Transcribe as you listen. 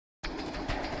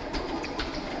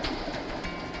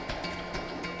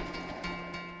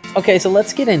Okay, so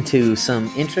let's get into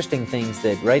some interesting things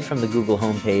that right from the Google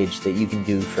homepage that you can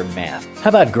do for math. How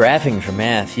about graphing for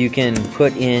math? You can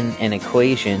put in an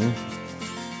equation,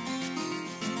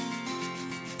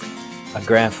 a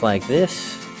graph like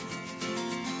this,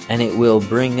 and it will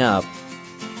bring up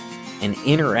an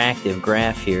interactive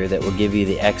graph here that will give you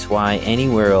the x, y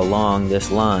anywhere along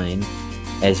this line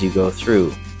as you go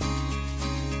through.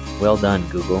 Well done,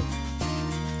 Google.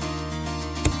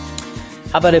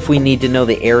 How about if we need to know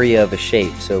the area of a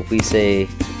shape? So if we say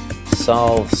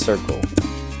solve circle.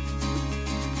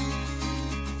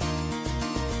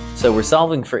 So we're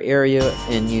solving for area,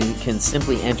 and you can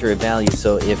simply enter a value.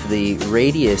 So if the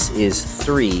radius is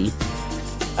 3,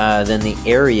 then the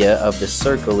area of the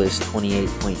circle is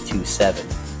 28.27.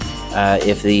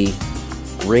 If the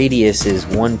radius is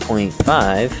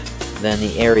 1.5, then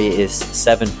the area is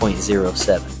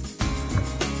 7.07.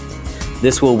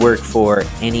 This will work for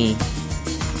any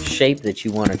shape that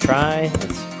you want to try.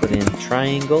 Let's put in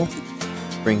triangle.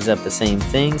 Brings up the same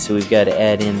thing, so we've got to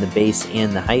add in the base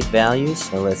and the height values.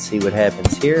 So let's see what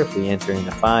happens here. If we enter in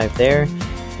a 5 there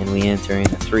and we enter in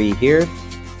a 3 here,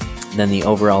 then the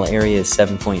overall area is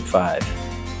 7.5.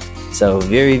 So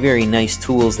very, very nice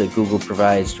tools that Google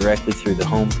provides directly through the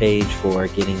home page for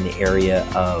getting the area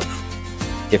of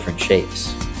different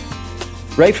shapes.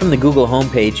 Right from the Google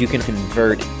homepage, you can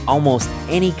convert almost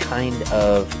any kind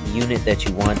of unit that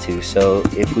you want to. So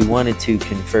if we wanted to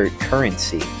convert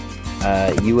currency,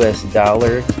 US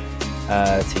dollar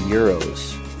to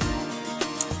euros.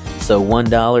 So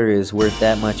 $1 is worth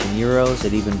that much in euros.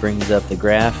 It even brings up the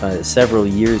graph several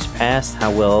years past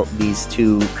how well these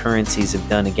two currencies have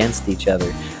done against each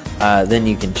other. Then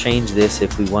you can change this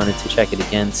if we wanted to check it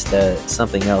against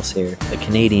something else here, the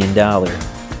Canadian dollar.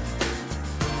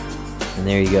 And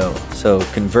there you go. So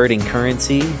converting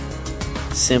currency,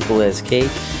 simple as cake.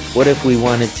 What if we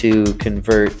wanted to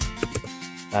convert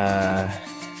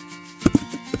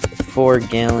 4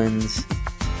 gallons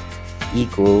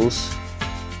equals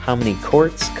how many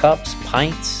quarts, cups,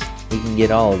 pints? We can get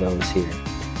all of those here.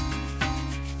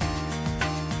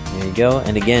 There you go.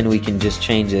 And again, we can just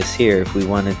change this here. If we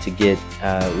wanted to get,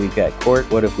 we've got quart.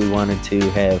 What if we wanted to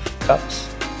have cups?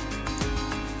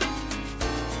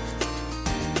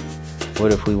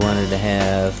 What if we wanted to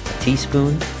have a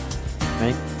teaspoon,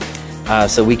 right?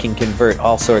 So we can convert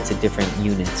all sorts of different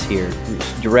units here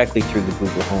directly through the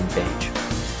Google homepage.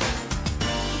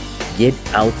 Get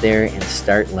out there and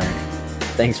start learning.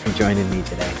 Thanks for joining me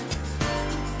today.